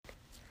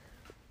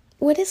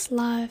What is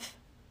love?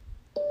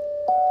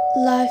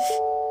 Love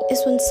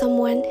is when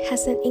someone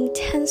has an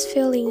intense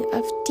feeling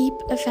of deep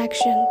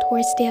affection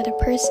towards the other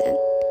person.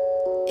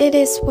 It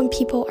is when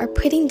people are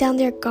putting down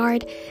their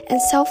guard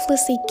and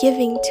selflessly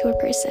giving to a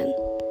person.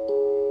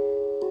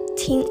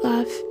 Teen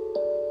love,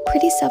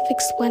 pretty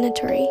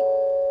self-explanatory,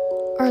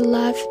 or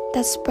love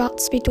that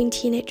sprouts between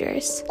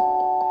teenagers.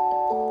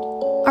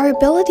 Our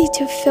ability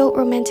to feel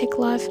romantic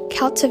love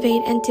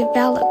cultivate and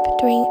develop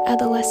during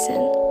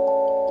adolescence.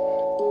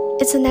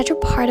 It's a natural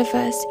part of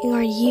us in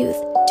our youth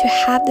to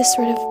have this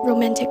sort of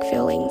romantic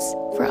feelings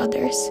for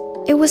others.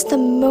 It was the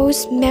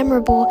most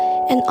memorable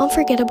and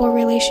unforgettable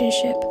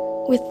relationship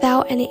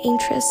without any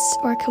interests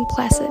or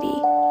complexity.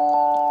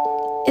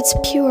 It's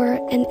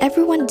pure, and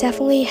everyone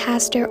definitely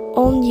has their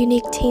own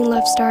unique teen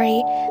love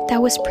story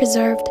that was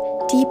preserved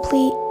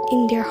deeply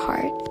in their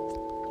heart.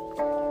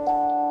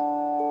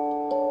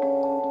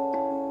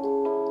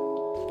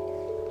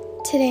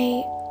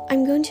 Today,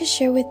 I'm going to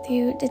share with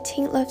you the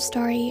teen love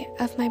story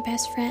of my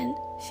best friend,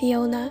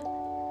 Fiona.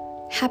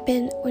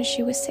 Happened when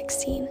she was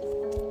 16.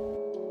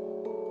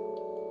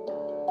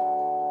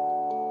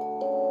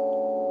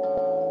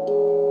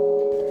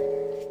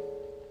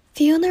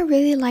 Fiona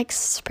really likes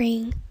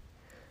spring,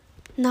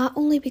 not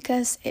only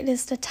because it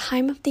is the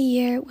time of the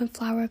year when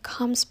flower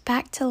comes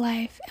back to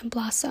life and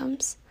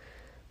blossoms,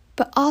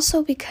 but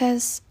also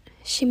because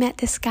she met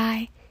this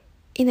guy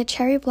in a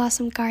cherry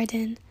blossom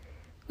garden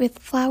with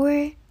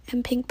flower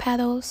and pink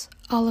petals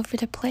all over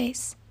the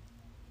place.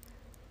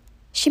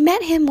 She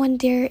met him when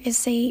there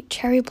is a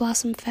cherry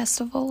blossom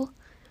festival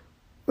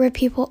where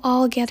people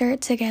all gather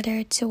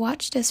together to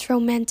watch this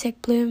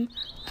romantic bloom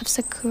of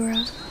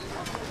sakura.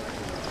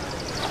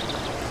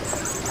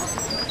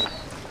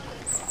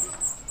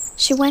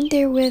 She went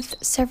there with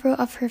several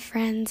of her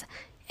friends,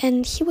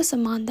 and he was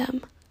among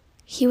them.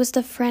 He was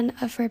the friend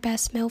of her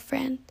best male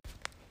friend.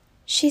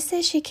 She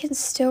said she can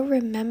still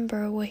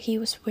remember what he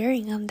was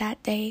wearing on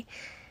that day.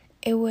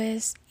 It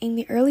was in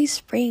the early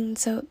spring,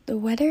 so the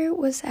weather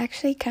was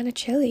actually kind of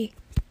chilly.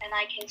 And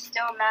I can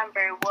still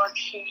remember what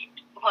he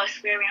was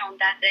wearing on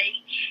that day.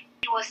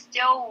 He was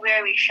still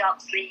wearing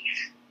short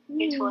sleeves.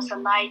 It was a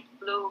light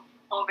blue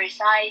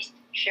oversized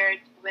shirt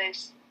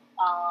with,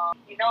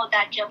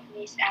 that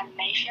Japanese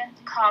animation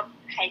called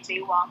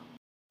Haizeiwang.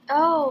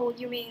 Oh,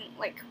 you mean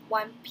like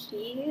One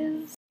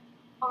Piece?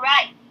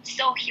 Alright,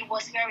 so he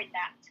was wearing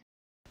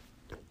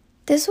that.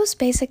 This was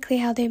basically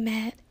how they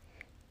met.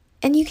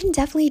 And you can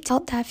definitely tell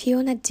that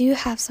Fiona do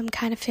have some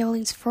kind of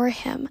feelings for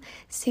him,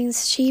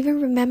 since she even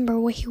remembered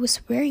what he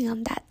was wearing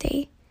on that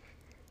day.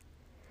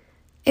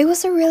 It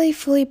was a really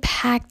fully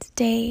packed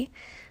day.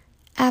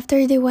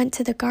 After they went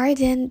to the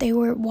garden, they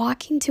were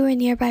walking to a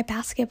nearby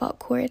basketball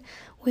court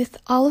with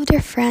all of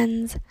their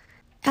friends.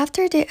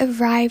 After they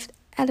arrived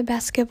at the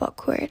basketball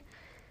court,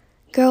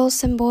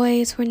 girls and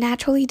boys were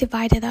naturally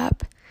divided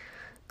up.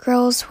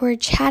 Girls were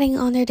chatting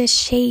under the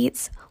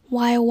shades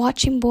while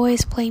watching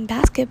boys playing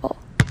basketball.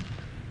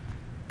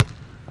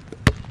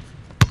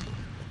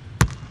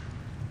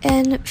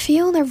 And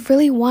Fiona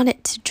really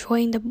wanted to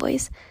join the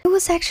boys. It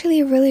was actually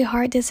a really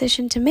hard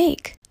decision to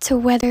make, to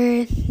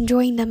whether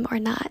join them or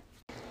not.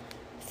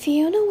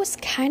 Fiona was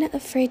kind of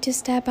afraid to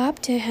step up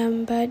to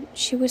him, but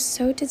she was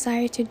so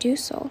desired to do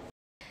so.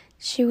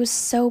 She was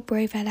so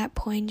brave at that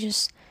point,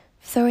 just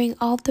throwing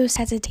all those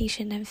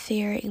hesitation and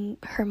fear in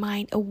her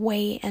mind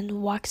away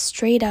and walked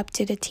straight up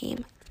to the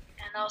team.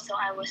 And also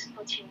I was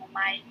putting on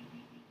my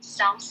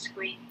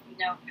sunscreen,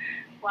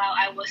 while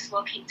I was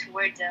walking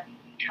toward them,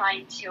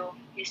 trying to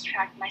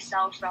distract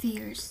myself from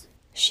fears.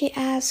 She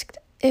asked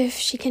if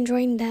she can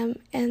join them,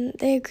 and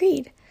they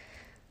agreed.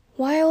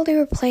 While they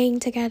were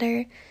playing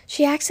together,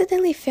 she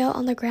accidentally fell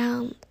on the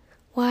ground,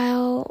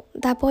 while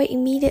that boy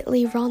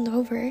immediately ran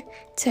over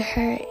to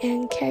her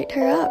and carried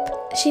her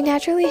up. She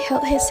naturally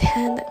held his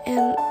hand,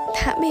 and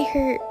that made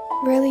her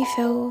really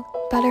feel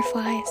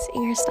butterflies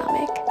in her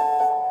stomach.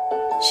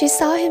 She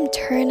saw him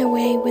turn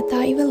away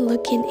without even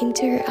looking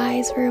into her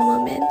eyes for a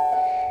moment.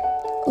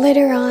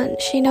 Later on,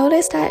 she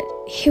noticed that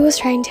he was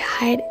trying to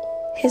hide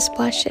his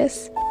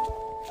blushes.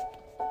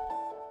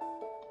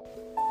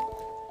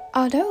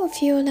 Although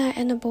Fiona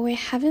and the boy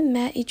haven't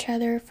met each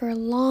other for a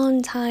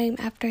long time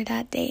after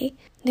that day,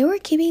 they were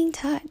keeping in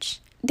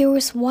touch. There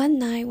was one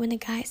night when the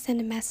guy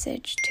sent a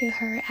message to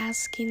her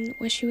asking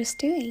what she was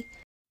doing.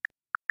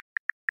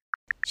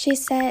 She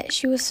said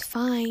she was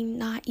fine,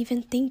 not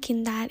even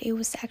thinking that it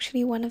was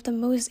actually one of the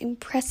most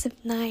impressive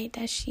nights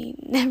that she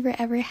never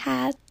ever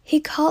had. He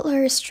called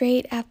her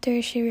straight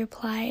after she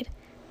replied.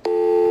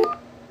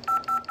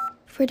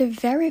 For the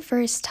very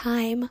first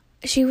time,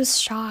 she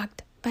was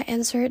shocked, but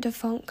answered the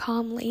phone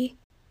calmly.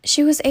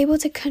 She was able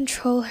to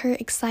control her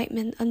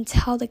excitement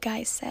until the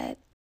guy said,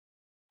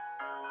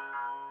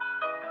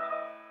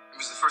 "It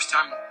was the first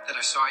time that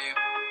I saw you.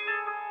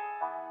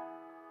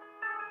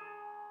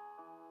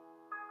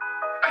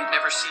 I'd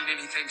never seen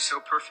anything so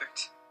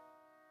perfect.